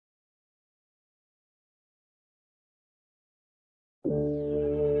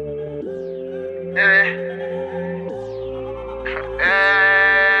Can't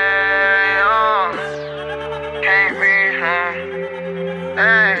be,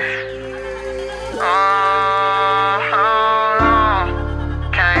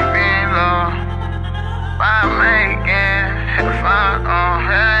 can't be low. Why making if I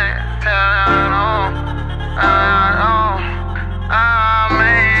tell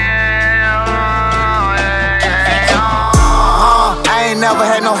I ain't never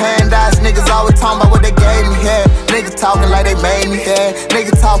had no handouts. Niggas always talking about what they gave me. Niggas talking like they made me.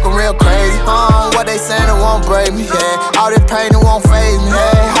 Niggas talking real crazy. What they saying it won't break me. All this pain it won't phase me.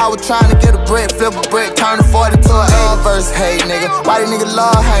 I was trying to get a brick, flip a brick, turn a 40 to an 80 versus hate, nigga. Why these niggas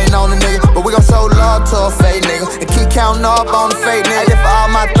love hating on the nigga? But we gon' show love to a fake nigga and keep counting up on the fake nigga. I live for all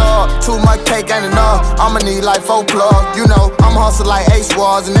my thought, too much cake ain't enough. I'ma need like 4 plugs, you know. I'ma hustle like Ace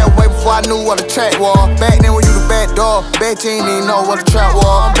was, and that way before I knew what a track was. Back then when you the back door, bet you ain't even know what a trap was.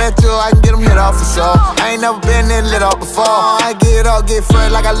 I bet you I can get them hit off for sure. I ain't never been in lit up before. I get up, get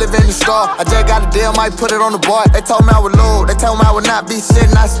fresh like I live in the store. I just got a deal, might put it on the board. They told me I would lose, they told me I would not be shit,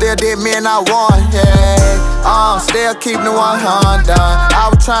 and I still did me and I won. Still keeping the 100 done. I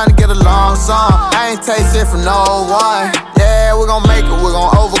was trying to get a long song. I ain't take shit from no one. Yeah, we gon' make it, we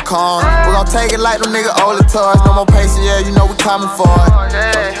gon' overcome. We gon' take it like them niggas older to us. No more patience, yeah, you know we coming for it.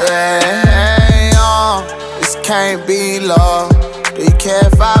 This can't be love. Do you care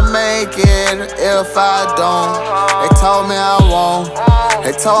if I make it, if I don't? They told me I won't.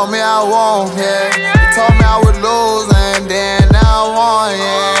 They told me I won't, yeah. They told me I would lose and then I won,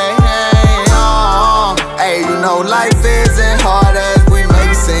 yeah. Hey, you know life isn't hard as we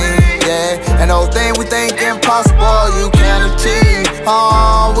make it seem, yeah. And those things we think impossible, you can't achieve.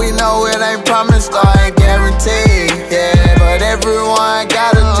 We know it ain't promised or ain't guaranteed, yeah. But everyone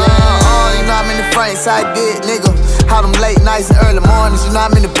got a dream. You know how many francs I get, nigga. How them late nights and early mornings, you know how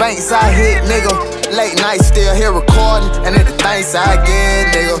many banks I hit, nigga. Late nights still here recording, and it the thanks I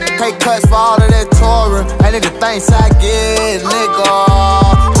get, nigga. Pay cuts for all of that touring, and it the thanks I get, nigga.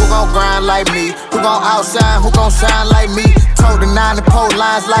 Who gon' grind like me? Who gon' outshine? Who gon' shine like me? Told the 9 and pole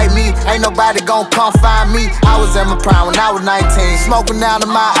lines like me. Ain't nobody gon' come find me. I was in my prime when I was 19, smoking down to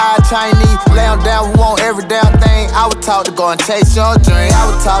my eye Chinese. Lay on down, who want every damn thing. I was taught to go and chase your dream.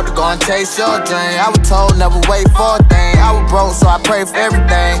 I was taught to go and chase your dream. I was told never wait for a thing. I was broke, so I pray for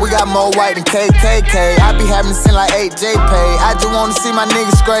everything. We got more white than KKK. I be having to send like 8J pay. I just wanna see my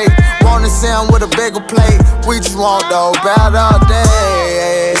niggas straight. Wanna see them with a bigger plate. We just want those bad all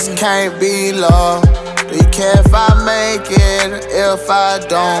day. This can't be love. Do you care if I make it, if I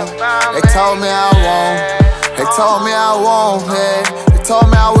don't? They told me I won't. They told me I won't, yeah. They told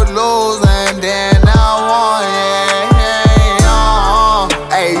me I would lose and then I won, yeah.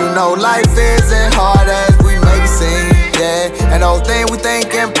 Hey, you know life isn't hard as we make it seem, yeah. And those things we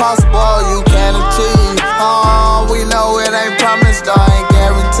think impossible, you can't achieve. We know it ain't promised or ain't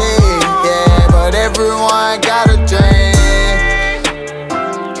guaranteed, yeah. But everyone got a dream.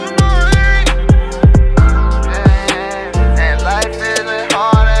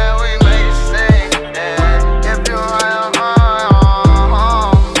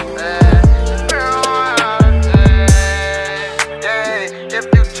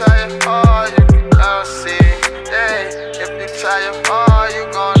 Try it hard, you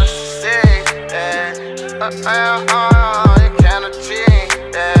gonna see, yeah.